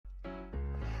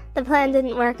The plan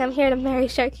didn't work. I'm here to marry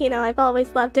Sharkino. I've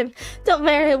always loved him. Don't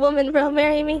marry a woman, bro.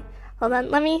 Marry me. Hold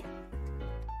on. Let me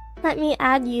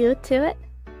add you to it.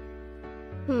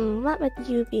 What would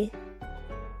you be?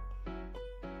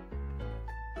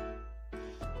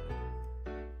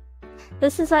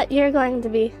 This is what you're going to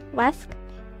be, Wesk.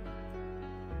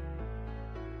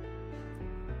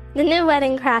 The new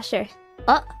wedding crasher.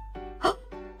 Oh.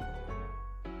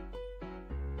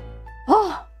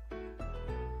 Oh.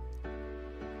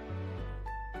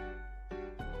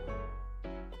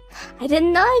 I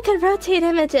didn't know I could rotate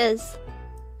images.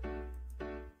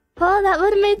 Oh, that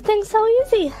would have made things so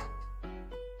easy.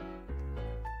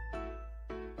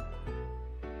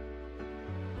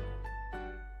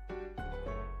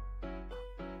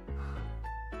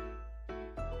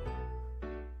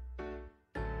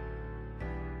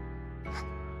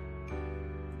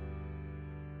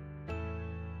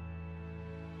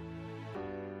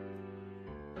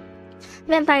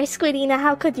 Vampire Squidina,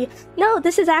 how could you? No,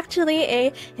 this is actually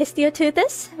a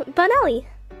Histiotuthis bonelli,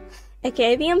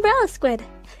 aka the umbrella squid.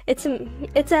 It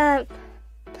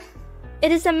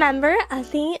is a member of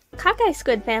the cockeye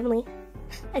squid family.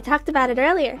 I talked about it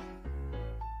earlier.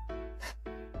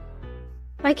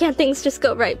 Why can't things just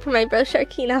go right for my bro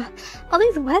Sharkino? All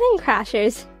these wedding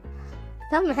crashers.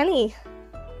 So many.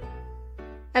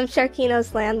 I'm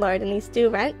Sharkino's landlord and he's due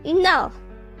rent? No!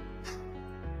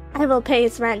 I will pay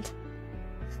his rent.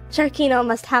 Sharkino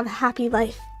must have a happy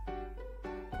life.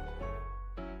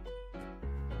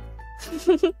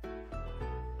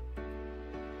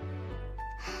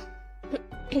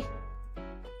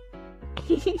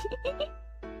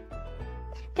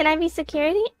 Can I be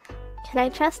security? Can I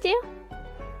trust you?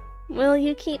 Will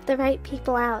you keep the right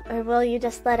people out, or will you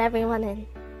just let everyone in?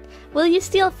 Will you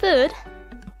steal food?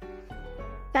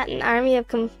 Got an army of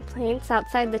complaints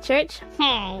outside the church?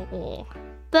 Boo!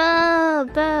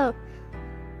 Boo!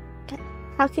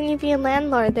 How can you be a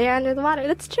landlord? They are under the water.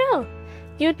 That's true.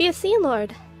 You would be a sea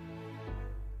lord.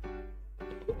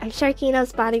 I'm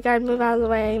Sharkino's bodyguard. Move out of the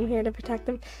way. I'm here to protect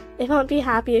him. They won't be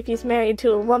happy if he's married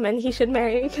to a woman. He should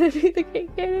marry be the king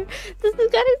character. This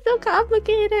is getting so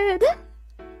complicated.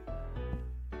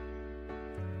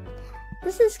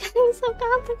 This is getting so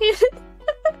complicated.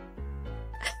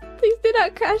 Please do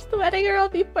not crash the wedding or I'll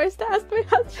be forced to ask my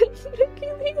husband to make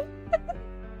me leave.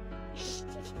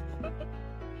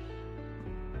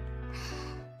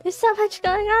 There's so much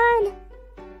going on.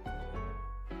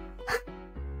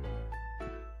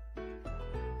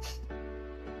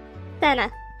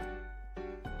 Senna,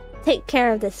 take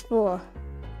care of this fool.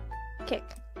 Kick.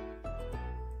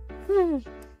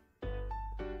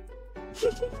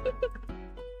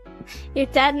 You're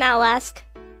dead now, Lesk.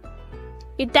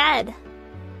 You're dead.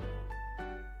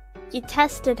 You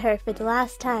tested her for the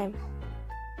last time.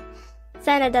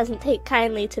 Senna doesn't take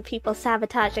kindly to people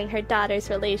sabotaging her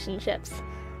daughter's relationships.